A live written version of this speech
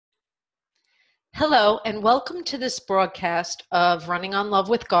Hello, and welcome to this broadcast of Running on Love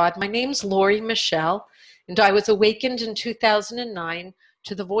with God. My name's Lori Michelle, and I was awakened in 2009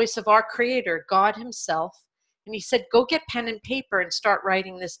 to the voice of our Creator, God Himself. And He said, go get pen and paper and start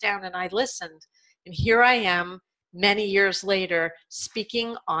writing this down. And I listened. And here I am, many years later,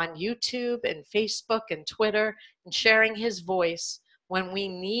 speaking on YouTube and Facebook and Twitter and sharing His voice when we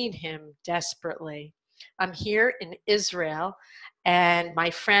need Him desperately. I'm here in Israel, and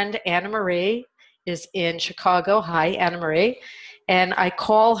my friend Anna Marie is in Chicago. Hi, Anna Marie. And I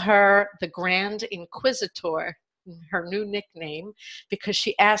call her the Grand Inquisitor, her new nickname, because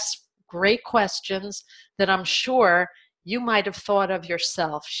she asks great questions that I'm sure you might have thought of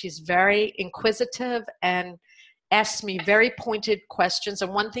yourself. She's very inquisitive and asks me very pointed questions.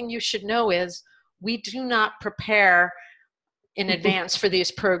 And one thing you should know is we do not prepare in advance for these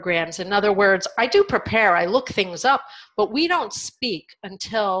programs. In other words, I do prepare, I look things up, but we don't speak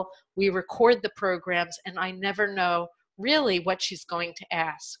until we record the programs, and I never know really what she's going to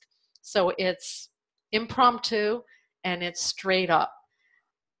ask. So it's impromptu and it's straight up.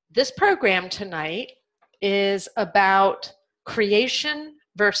 This program tonight is about creation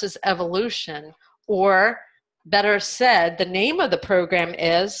versus evolution, or better said, the name of the program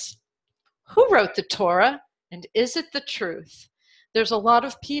is Who Wrote the Torah? And is it the truth? There's a lot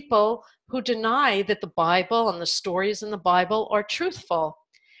of people who deny that the Bible and the stories in the Bible are truthful.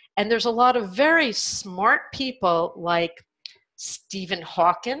 And there's a lot of very smart people like Stephen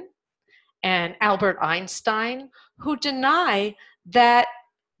Hawking and Albert Einstein who deny that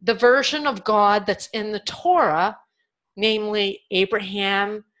the version of God that's in the Torah, namely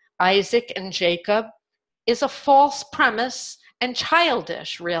Abraham, Isaac, and Jacob, is a false premise and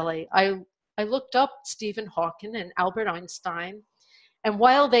childish, really. I looked up Stephen Hawking and Albert Einstein, and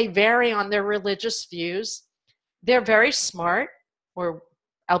while they vary on their religious views, they're very smart, or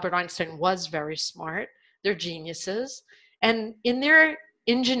Albert Einstein was very smart. They're geniuses. And in their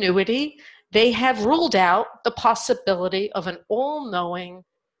ingenuity, they have ruled out the possibility of an all-knowing,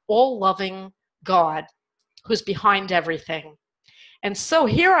 all-loving God who's behind everything. And so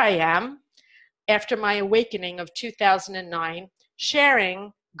here I am, after my awakening of 2009,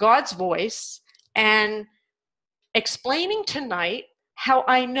 sharing God's voice and explaining tonight how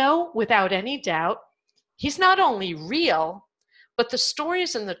I know without any doubt He's not only real, but the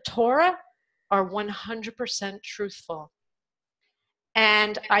stories in the Torah are 100% truthful.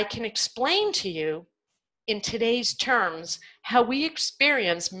 And I can explain to you in today's terms how we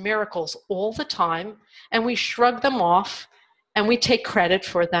experience miracles all the time, and we shrug them off and we take credit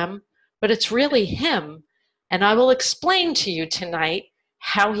for them, but it's really Him. And I will explain to you tonight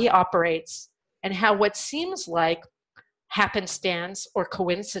how He operates and how what seems like happenstance or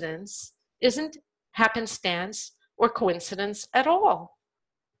coincidence isn't happenstance or coincidence at all.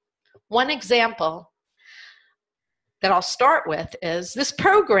 One example that I'll start with is this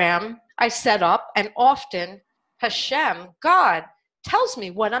program I set up, and often Hashem God tells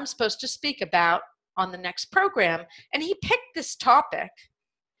me what I'm supposed to speak about on the next program. And He picked this topic,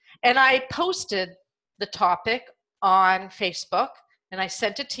 and I posted the topic on Facebook, and I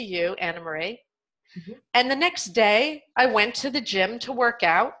sent it to you, Anna Marie. Mm-hmm. And the next day, I went to the gym to work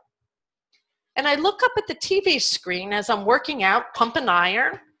out, and I look up at the TV screen as I'm working out, pumping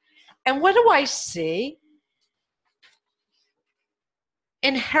iron, and what do I see?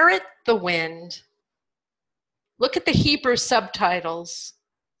 Inherit the wind. Look at the Hebrew subtitles.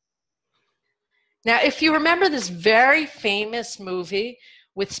 Now, if you remember this very famous movie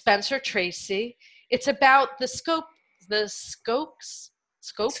with Spencer Tracy, it's about the Scopes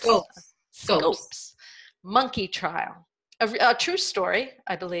monkey trial, a true story,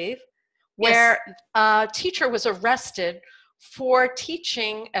 I believe, where yes, a teacher was arrested for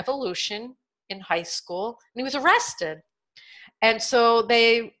teaching evolution in high school, and he was arrested. And so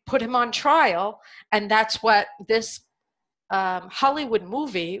they put him on trial, and that's what this Hollywood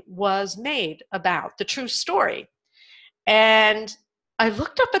movie was made about, the true story. And I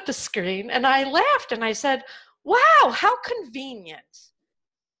looked up at the screen, and I laughed, and I said, wow, how convenient.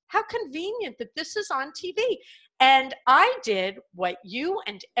 How convenient that this is on TV. And I did what you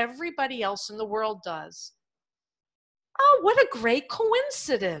and everybody else in the world does. Oh, what a great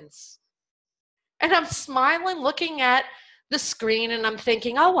coincidence. And I'm smiling, looking at the screen, and I'm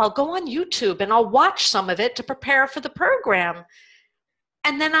thinking, oh, I'll go on YouTube and I'll watch some of it to prepare for the program.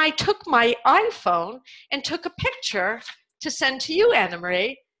 And then I took my iPhone and took a picture to send to you, Anna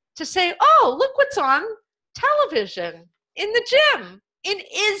Marie, to say, oh, look what's on television in the gym in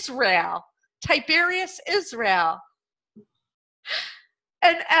Israel, Tiberias, Israel.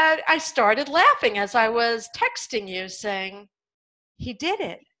 And I started laughing as I was texting you saying, He did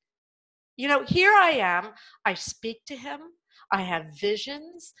it. You know, here I am. I speak to him. I have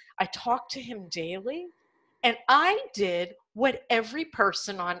visions. I talk to him daily. And I did what every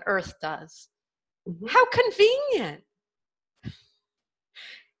person on earth does. Mhm. How convenient.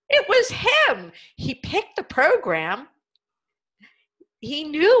 It was him. He picked the program. He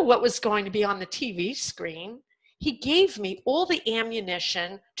knew what was going to be on the TV screen. He gave me all the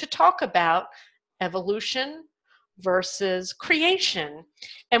ammunition to talk about evolution versus creation.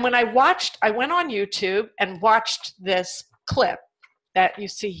 And when I went on YouTube and watched this clip that you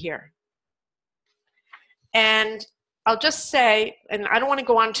see here. And I'll just say, and I don't want to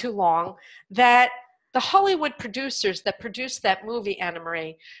go on too long, that the Hollywood producers that produced that movie, Anna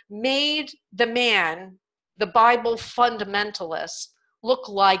Marie, made the man, the Bible fundamentalist, look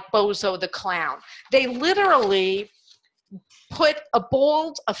like Bozo the Clown. They literally put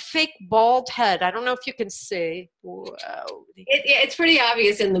a fake bald head. I don't know if you can see. Whoa. It's pretty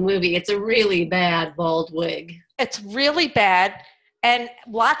obvious in the movie. It's a really bad bald wig. It's really bad and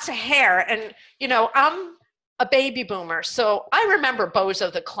lots of hair. And, you know, I'm a baby boomer, so I remember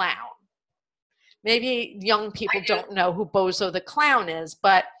Bozo the Clown. Maybe young people don't know who Bozo the Clown is,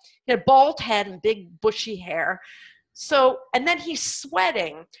 but he had bald head and big bushy hair. So, and then he's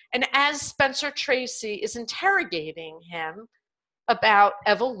sweating. And as Spencer Tracy is interrogating him about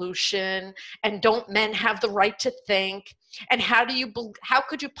evolution and don't men have the right to think, and how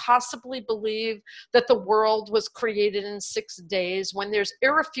could you possibly believe that the world was created in 6 days when there's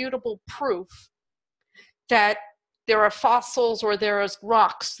irrefutable proof that there are fossils or there is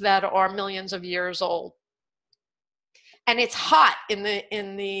rocks that are millions of years old? And it's hot in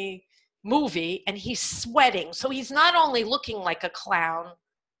the movie, and he's sweating. So he's not only looking like a clown,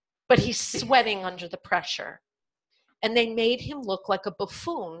 but he's sweating under the pressure. And they made him look like a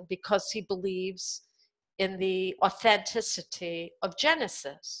buffoon because he believes in the authenticity of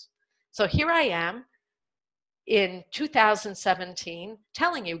Genesis. So here I am in 2017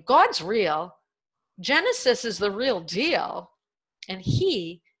 telling you God's real. Genesis is the real deal. And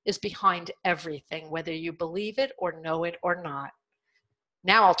he is behind everything, whether you believe it or know it or not.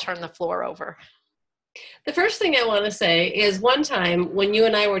 Now I'll turn the floor over. The first thing I want to say is one time when you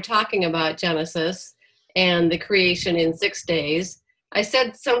and I were talking about Genesis and the creation in 6 days, I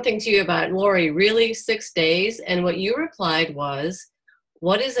said something to you about, Lori, really 6 days? And what you replied was,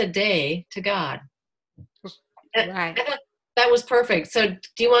 what is a day to God? Right. I thought that was perfect. So do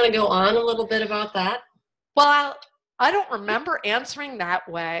you want to go on a little bit about that? Well, I don't remember answering that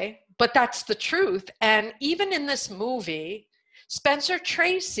way, but that's the truth. And even in this movie, Spencer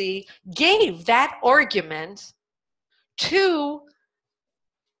Tracy gave that argument to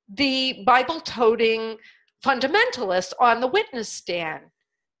the Bible-toting fundamentalist on the witness stand.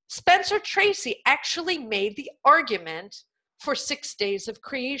 Spencer Tracy actually made the argument for 6 days of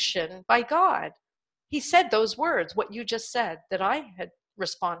creation by God. He said those words, what you just said, that I had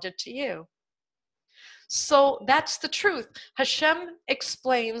responded to you. So that's the truth. Hashem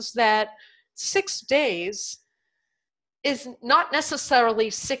explains that 6 days is not necessarily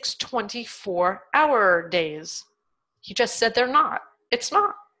 6 24-hour days. He just said they're not. It's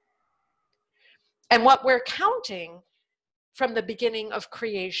not. And what we're counting from the beginning of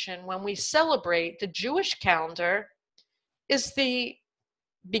creation when we celebrate the Jewish calendar is the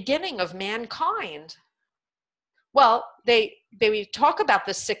beginning of mankind. Well, they talk about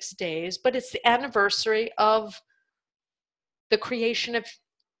the 6 days, but it's the anniversary of the creation of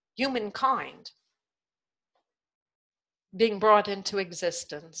humankind being brought into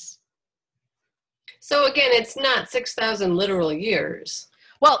existence. So again, it's not 6,000 literal years.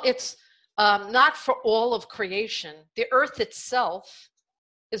 Well, it's not for all of creation. The earth itself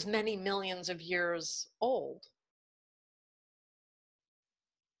is many millions of years old.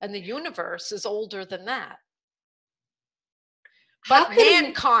 And the universe is older than that. But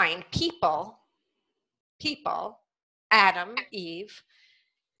mankind, people, Adam, Eve,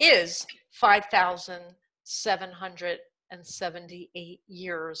 is 5,778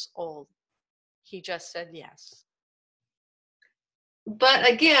 years old. He just said yes. But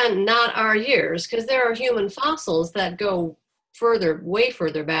again, not our years, because there are human fossils that go further, way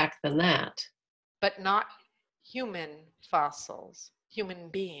further back than that. But not human fossils, human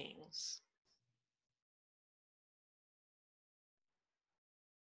beings.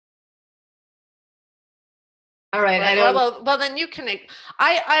 All right. I don't. Well, then you can.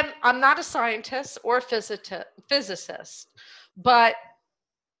 I'm not a scientist or a physicist, but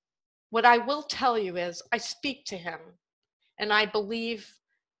what I will tell you is I speak to him, and I believe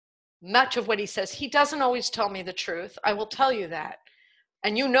much of what he says. He doesn't always tell me the truth. I will tell you that,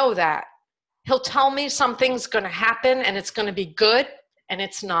 and you know that. He'll tell me something's going to happen, and it's going to be good, and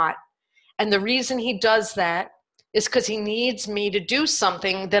it's not. And the reason he does that is because he needs me to do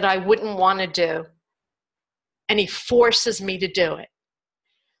something that I wouldn't want to do. And he forces me to do it.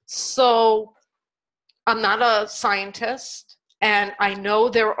 So I'm not a scientist, and I know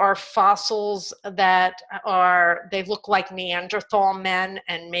there are fossils that they look like Neanderthal men,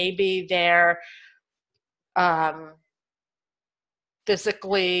 and maybe they're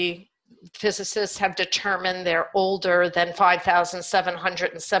physicists have determined they're older than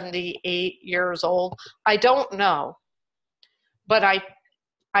 5,778 years old. I don't know, but I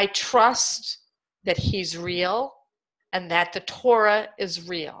trust that he's real and that the Torah is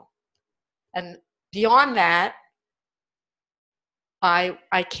real. And beyond that, I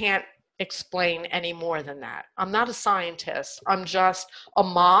can't explain any more than that. I'm not a scientist. I'm just a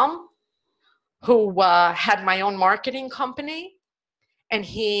mom who had my own marketing company, and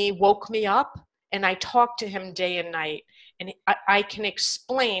he woke me up, and I talk to him day and night, and I can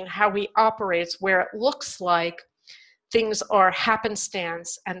explain how he operates where it looks like things are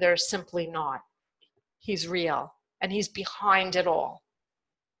happenstance and they're simply not. He's real, and he's behind it all.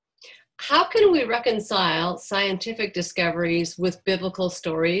 How can we reconcile scientific discoveries with biblical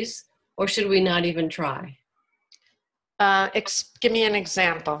stories, or should we not even try? Give me an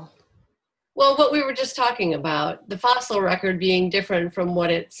example. Well, what we were just talking about, the fossil record being different from what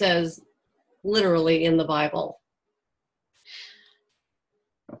it says literally in the Bible.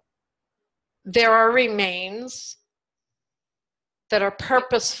 There are remains that are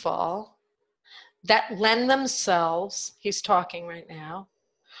purposeful, that lend themselves, he's talking right now,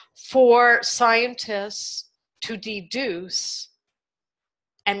 for scientists to deduce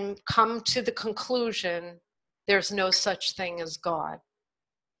and come to the conclusion there's no such thing as God,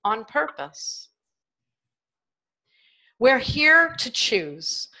 on purpose. We're here to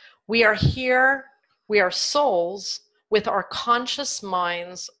choose. We are here, we are souls with our conscious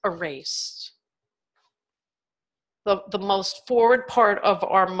minds erased. The most forward part of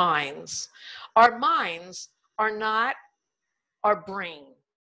our minds. Our minds are not our brain.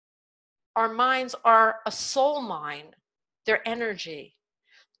 Our minds are a soul mind, they're energy.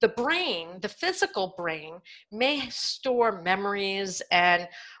 The brain, the physical brain, may store memories and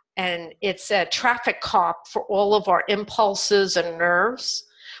it's a traffic cop for all of our impulses and nerves,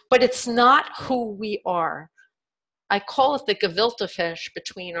 but it's not who we are. I call it the gefilte fish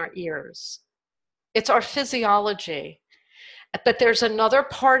between our ears. It's our physiology. But there's another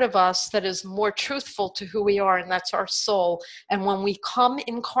part of us that is more truthful to who we are, and that's our soul. And when we come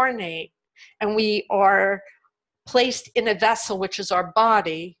incarnate and we are placed in a vessel, which is our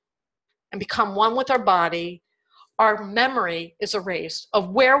body, and become one with our body, our memory is erased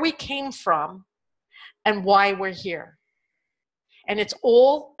of where we came from and why we're here. And it's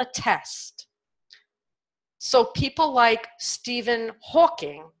all a test. So people like Stephen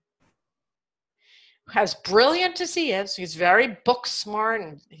Hawking, as brilliant as he is, he's very book smart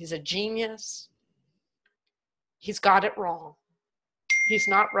and he's a genius. He's got it wrong. He's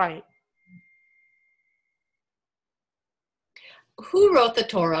not right. Who wrote the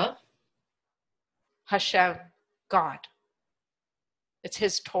Torah? Hashem God. It's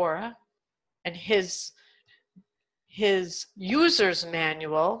his Torah and his user's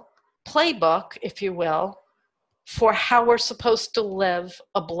manual, playbook, if you will, for how we're supposed to live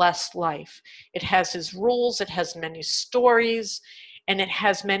a blessed life. It has his rules, it has many stories, and it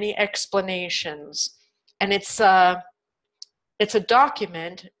has many explanations. And it's a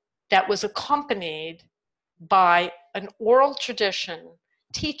document that was accompanied by an oral tradition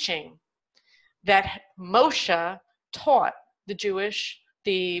teaching that Moshe taught the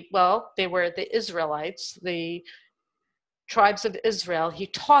they were the Israelites, the tribes of Israel. He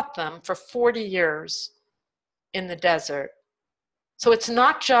taught them for 40 years in the desert. So it's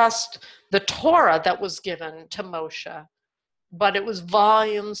not just the Torah that was given to Moshe, but it was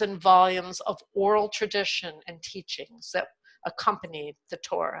volumes and volumes of oral tradition and teachings that accompanied the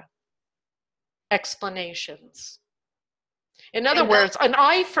Torah. Explanations. In other words, an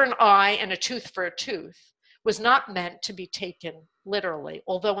eye for an eye and a tooth for a tooth was not meant to be taken literally,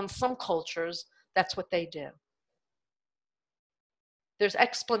 although in some cultures, that's what they do. There's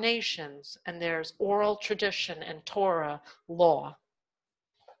explanations, and there's oral tradition and Torah law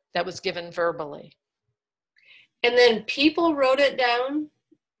that was given verbally. And then people wrote it down?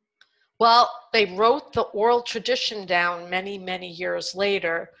 Well, they wrote the oral tradition down many, many years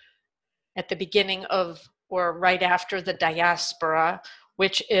later at the beginning of, or right after the diaspora,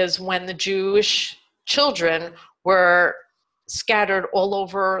 which is when the Jewish children were scattered all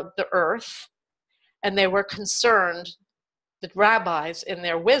over the earth, and they were concerned. The rabbis, in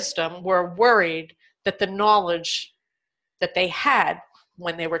their wisdom, were worried that the knowledge that they had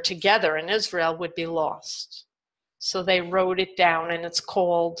when they were together in Israel, would be lost. So they wrote it down, and it's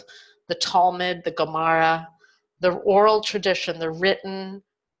called the Talmud, the Gemara, the oral tradition, the written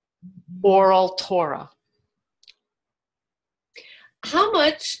oral Torah. How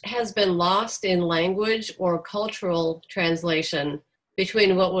much has been lost in language or cultural translation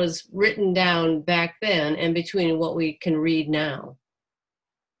between what was written down back then and between what we can read now?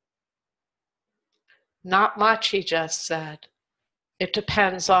 Not much, he just said. It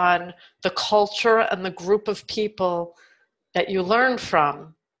depends on the culture and the group of people that you learn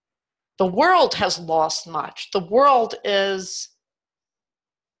from. The world has lost much. The world is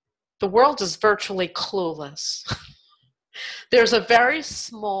virtually clueless. There's a very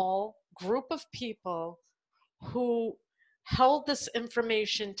small group of people who held this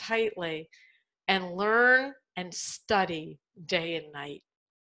information tightly and learn and study day and night.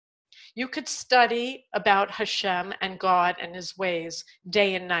 You could study about Hashem and God and his ways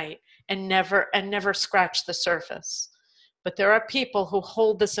day and night and never scratch the surface. But there are people who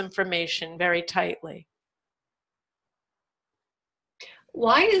hold this information very tightly.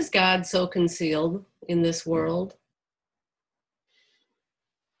 Why is God so concealed in this world?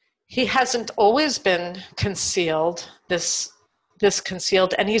 He hasn't always been concealed, this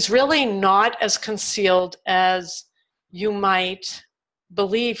concealed, and he's really not as concealed as you might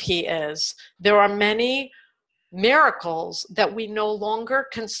believe he is. There are many miracles that we no longer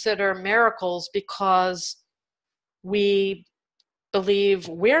consider miracles because we believe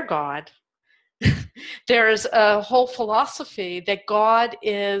we're God. There's a whole philosophy that God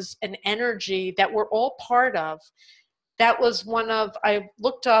is an energy that we're all part of. That was I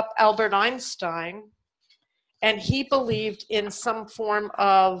looked up Albert Einstein, and he believed in some form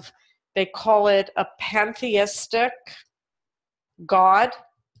of, they call it a pantheistic God.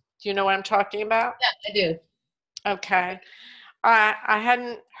 Do you know what I'm talking about? Yeah, I do. Okay. I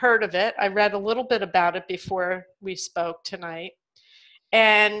hadn't heard of it. I read a little bit about it before we spoke tonight.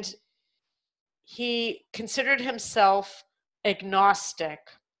 And he considered himself agnostic.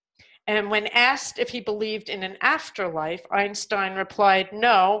 And when asked if he believed in an afterlife, Einstein replied,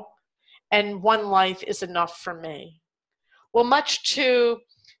 no, and one life is enough for me. Well, much to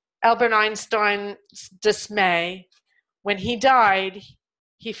Albert Einstein's dismay, when he died,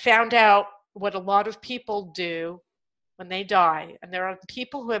 he found out what a lot of people do when they die. And there are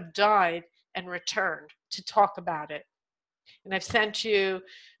people who have died and returned to talk about it. And I've sent you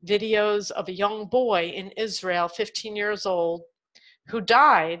videos of a young boy in Israel, 15 years old, who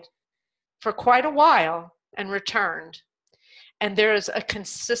died for quite a while and returned. And there is a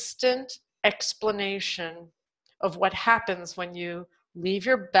consistent explanation of what happens when you leave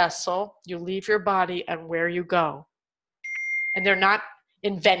your vessel, you leave your body, and where you go. And they're not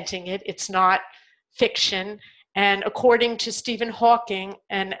inventing it. It's not fiction. And according to Stephen Hawking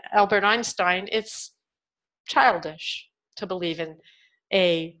and Albert Einstein, it's childish to believe in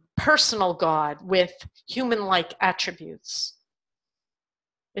a personal God with human-like attributes.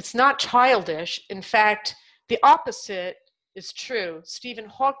 It's not childish. In fact, the opposite is true. Stephen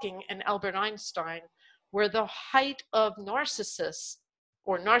Hawking and Albert Einstein were the height of narcissism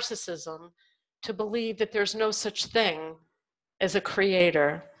to believe that there's no such thing as a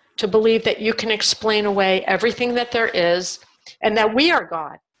creator, to believe that you can explain away everything that there is and that we are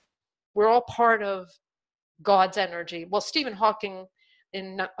God. We're all part of God's energy. Well, Stephen Hawking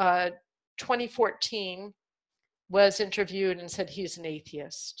in 2014 was interviewed and said he's an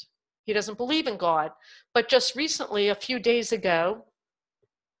atheist. He doesn't believe in God. But just recently, a few days ago,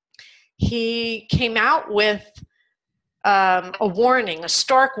 he came out with a warning, a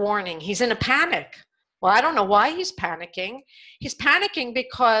stark warning. He's in a panic. Well, I don't know why he's panicking. He's panicking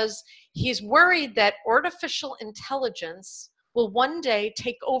because he's worried that artificial intelligence will one day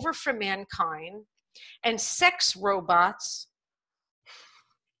take over for mankind, and sex robots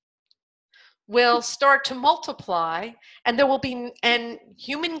will start to multiply, and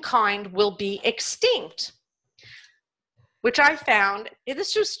humankind will be extinct, which I found,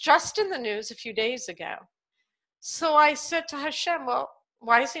 this was just in the news a few days ago. So I said to Hashem, well,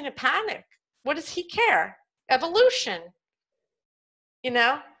 why is he in a panic? What does he care? Evolution,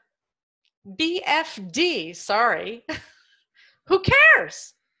 BFD, sorry. Who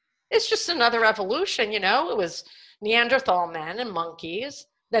cares? It's just another evolution, it was Neanderthal men and monkeys.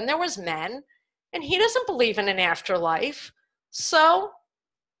 Then there was men, and he doesn't believe in an afterlife. So,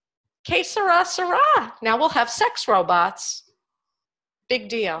 que sera, sera. Now we'll have sex robots. Big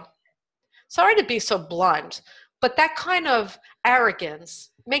deal. Sorry to be so blunt, but that kind of arrogance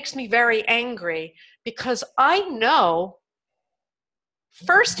makes me very angry because I know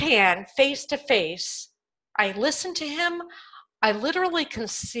firsthand, face to face, I listen to him, I literally can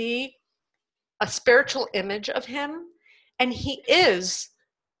see a spiritual image of him, and he is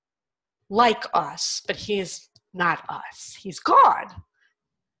like us, but he is not us. He's God.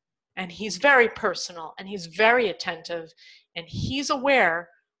 And he's very personal, and he's very attentive, and he's aware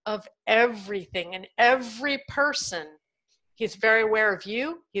of everything and every person. He's very aware of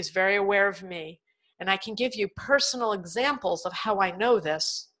you. He's very aware of me. And I can give you personal examples of how I know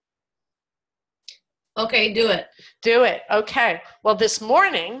this. Okay, do it. Do it. Okay. Well, this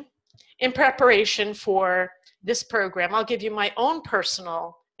morning, in preparation for this program, I'll give you my own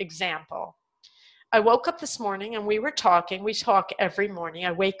personal example. I woke up this morning and we were talking. We talk every morning.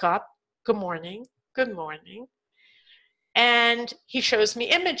 I wake up, good morning, good morning. And he shows me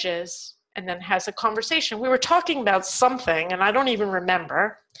images and then has a conversation. We were talking about something, and I don't even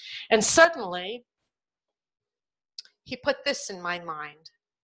remember. And suddenly, he put this in my mind,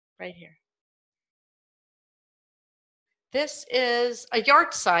 right here. This is a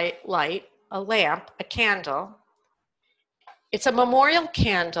yahrzeit light, a lamp, a candle. It's a memorial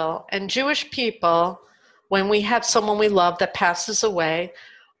candle, and Jewish people, when we have someone we love that passes away,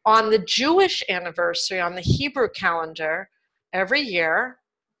 on the Jewish anniversary, on the Hebrew calendar, every year,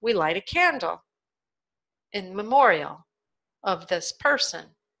 we light a candle in memorial of this person.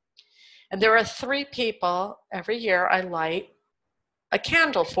 And there are 3 people every year I light a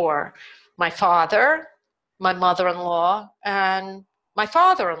candle for: my father, my mother-in-law, and my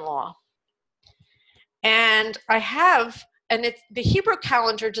father-in-law. And I have, and the Hebrew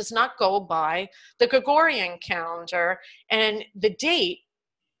calendar does not go by the Gregorian calendar, and the date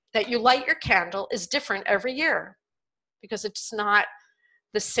that you light your candle is different every year because it's not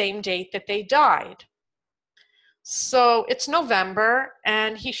the same date that they died. So it's November,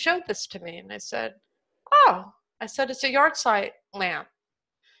 and he showed this to me, and I said, oh, I said, it's a yahrzeit lamp.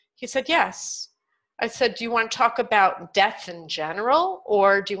 He said, yes. I said, do you want to talk about death in general,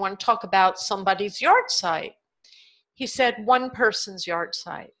 or do you want to talk about somebody's yahrzeit? He said, one person's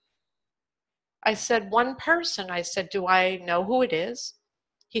yahrzeit. I said, one person. I said, do I know who it is?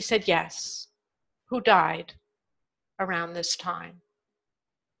 He said, yes. Who died around this time?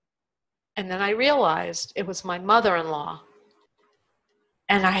 And then I realized it was my mother-in-law.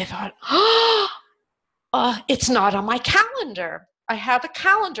 And I thought, it's not on my calendar. I have a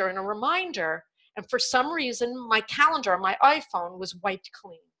calendar and a reminder. And for some reason, my calendar on my iPhone was wiped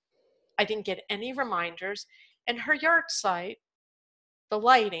clean. I didn't get any reminders. And her yahrzeit, the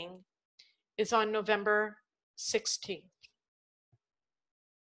lighting, is on November 16th.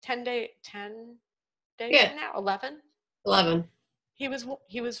 10 days from now, 11? 11. He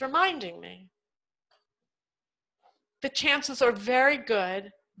was reminding me. The chances are very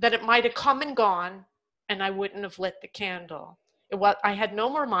good that it might have come and gone and I wouldn't have lit the candle. I had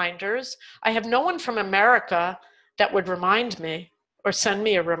no reminders. I have no one from America that would remind me or send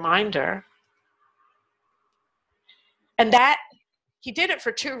me a reminder. And that, he did it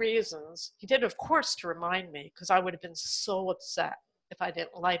for 2 reasons. He did, of course, to remind me, because I would have been so upset if I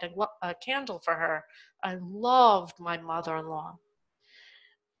didn't light a candle for her. I loved my mother-in-law.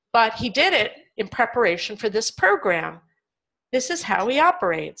 But he did it in preparation for this program. This is how he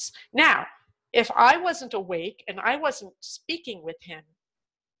operates. Now, if I wasn't awake and I wasn't speaking with him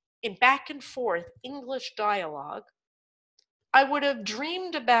in back and forth English dialogue, I would have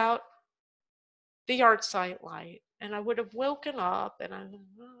dreamed about the yahrzeit light, and I would have woken up and I thought,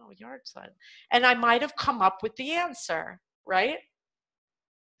 oh, yahrzeit. And I might have come up with the answer, right?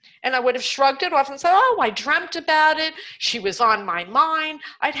 And I would have shrugged it off and said, oh, I dreamt about it. She was on my mind.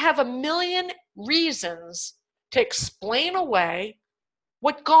 I'd have a million reasons to explain away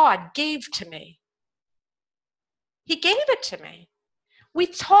what God gave to me. He gave it to me. We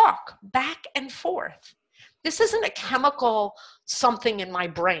talk back and forth. This isn't a chemical something in my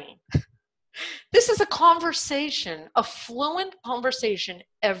brain. This is a conversation, a fluent conversation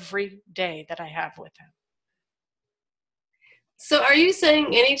every day that I have with him. So are you saying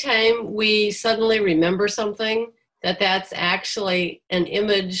anytime we suddenly remember something, that's actually an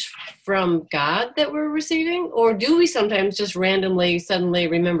image from God that we're receiving? Or do we sometimes just randomly suddenly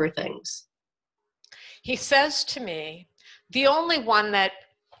remember things? He says to me, the only one that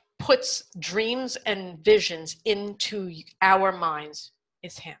puts dreams and visions into our minds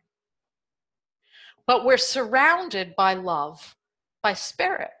is him. But we're surrounded by love, by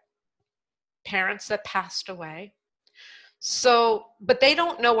spirit. Parents that passed away. So, but they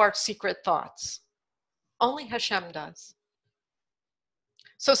don't know our secret thoughts. Only Hashem does.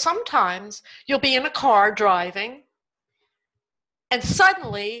 So sometimes you'll be in a car driving, and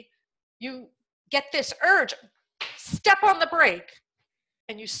suddenly you get this urge, step on the brake,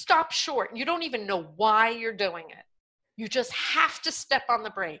 and you stop short. You don't even know why you're doing it. You just have to step on the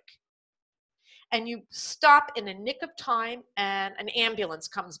brake. And you stop in a nick of time and an ambulance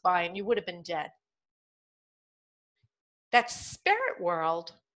comes by and you would have been dead. That spirit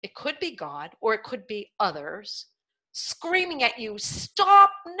world, it could be God or it could be others screaming at you,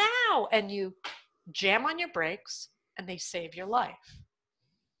 stop now, and you jam on your brakes and they save your life.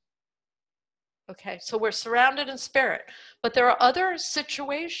 Okay, so we're surrounded in spirit, but there are other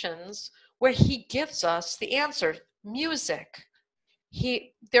situations where he gives us the answer. Music.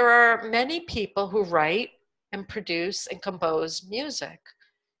 There are many people who write and produce and compose music.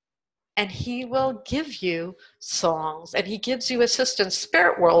 And he will give you songs and he gives you assistance.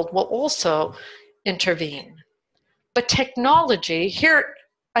 Spirit world will also intervene. But technology, here,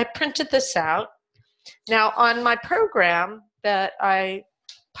 I printed this out. Now, on my program that I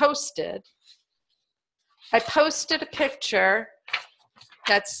posted a picture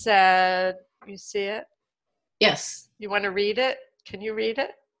that said, you see it? Yes. You want to read it? Can you read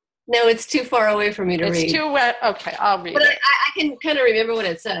it? No, it's too far away for me to read. It's too wet. Okay, I'll read it. But I can kind of remember what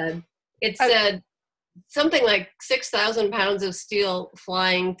it said. It said something like 6,000 pounds of steel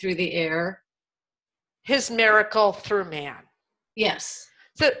flying through the air. His miracle through man. Yes.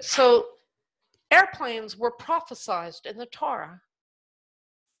 So airplanes were prophesied in the Torah.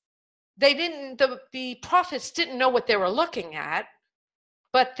 The prophets didn't know what they were looking at,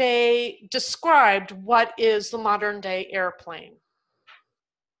 but they described what is the modern day airplane.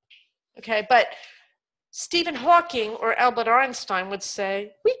 Okay, but Stephen Hawking or Albert Einstein would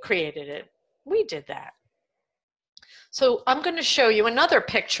say, we created it. We did that. So I'm going to show you another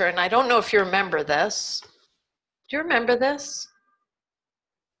picture, and I don't know if you remember this. Do you remember this?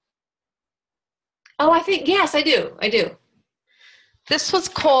 Oh, I think, yes, I do. I do. This was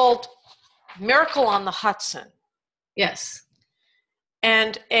called Miracle on the Hudson. Yes.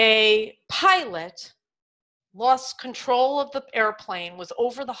 And a pilot lost control of the airplane, was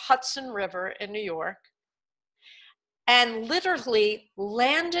over the Hudson River in New York, and literally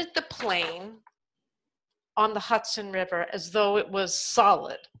landed the plane on the Hudson River as though it was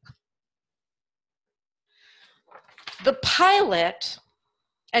solid. The pilot,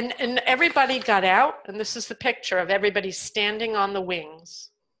 and everybody got out, and this is the picture of everybody standing on the wings.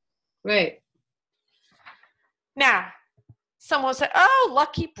 Right. Now, someone will say, oh,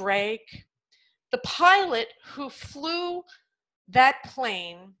 lucky break. The pilot who flew that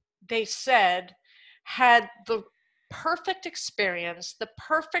plane, they said, had the perfect experience, the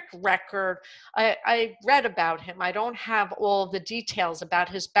perfect record. I read about him. I don't have all the details about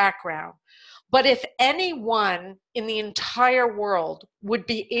his background. But if anyone in the entire world would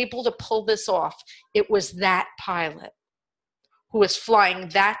be able to pull this off, it was that pilot who was flying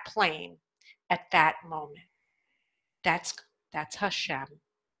that plane at that moment. That's Hashem.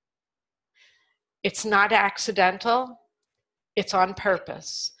 It's not accidental. It's on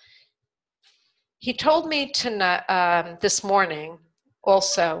purpose. He told me this morning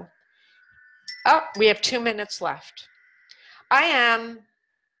also, we have 2 minutes left. I am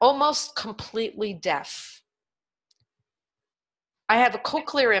almost completely deaf. I have a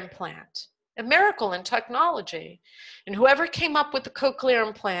cochlear implant, a miracle in technology. And whoever came up with the cochlear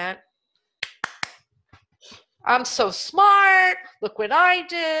implant, I'm so smart, look what I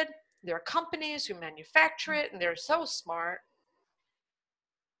did. There are companies who manufacture it, and they're so smart.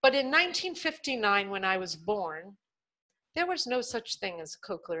 But in 1959, when I was born, there was no such thing as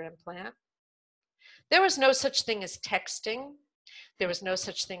a cochlear implant. There was no such thing as texting. There was no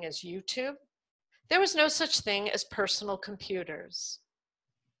such thing as YouTube. There was no such thing as personal computers.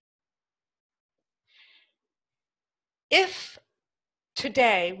 If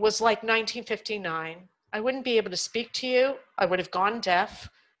today was like 1959, I wouldn't be able to speak to you. I would have gone deaf.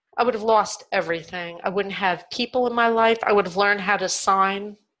 I would have lost everything. I wouldn't have people in my life. I would have learned how to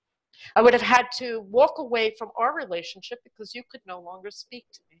sign. I would have had to walk away from our relationship because you could no longer speak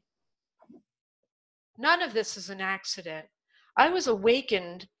to me. None of this is an accident. I was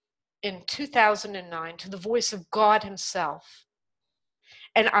awakened in 2009 to the voice of God himself.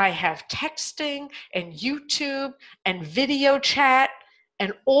 And I have texting and YouTube and video chat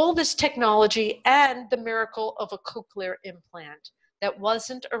and all this technology and the miracle of a cochlear implant that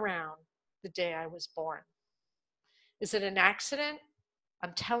wasn't around the day I was born. Is it an accident?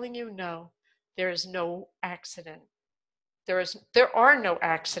 I'm telling you, no. There is no accident. There are no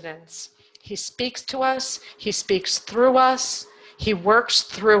accidents. He speaks to us. He speaks through us. He works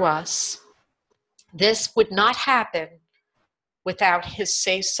through us. This would not happen without his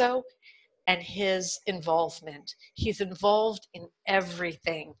say-so and his involvement. He's involved in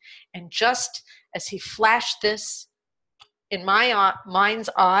everything. And just as he flashed this in my mind's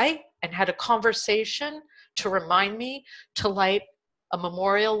eye and had a conversation to remind me to light a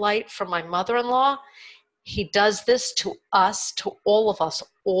memorial light for my mother-in-law. He does this to us, to all of us,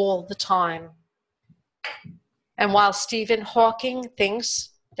 all the time. And while Stephen Hawking thinks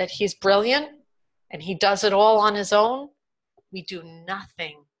that he's brilliant and he does it all on his own, we do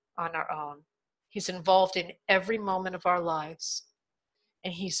nothing on our own. He's involved in every moment of our lives.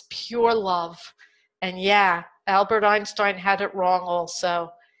 And he's pure love. And yeah, Albert Einstein had it wrong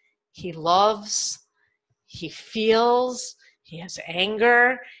also. He loves, he feels, he has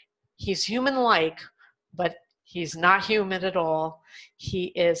anger. He's human-like, but he's not human at all. He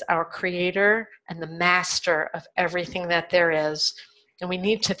is our creator and the master of everything that there is. And we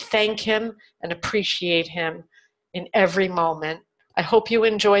need to thank him and appreciate him in every moment. I hope you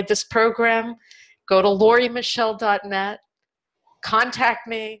enjoyed this program. Go to lauriemichelle.net. Contact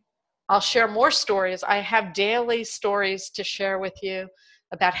me. I'll share more stories. I have daily stories to share with you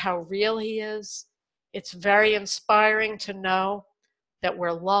about how real he is. It's very inspiring to know that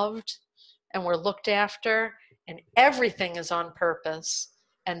we're loved and we're looked after and everything is on purpose.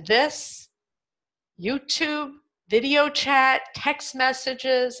 And this, YouTube, video chat, text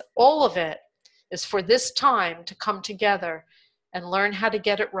messages, all of it is for this time to come together and learn how to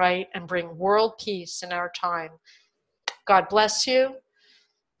get it right and bring world peace in our time. God bless you.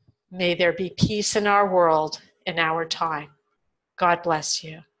 May there be peace in our world in our time. God bless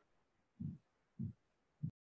you.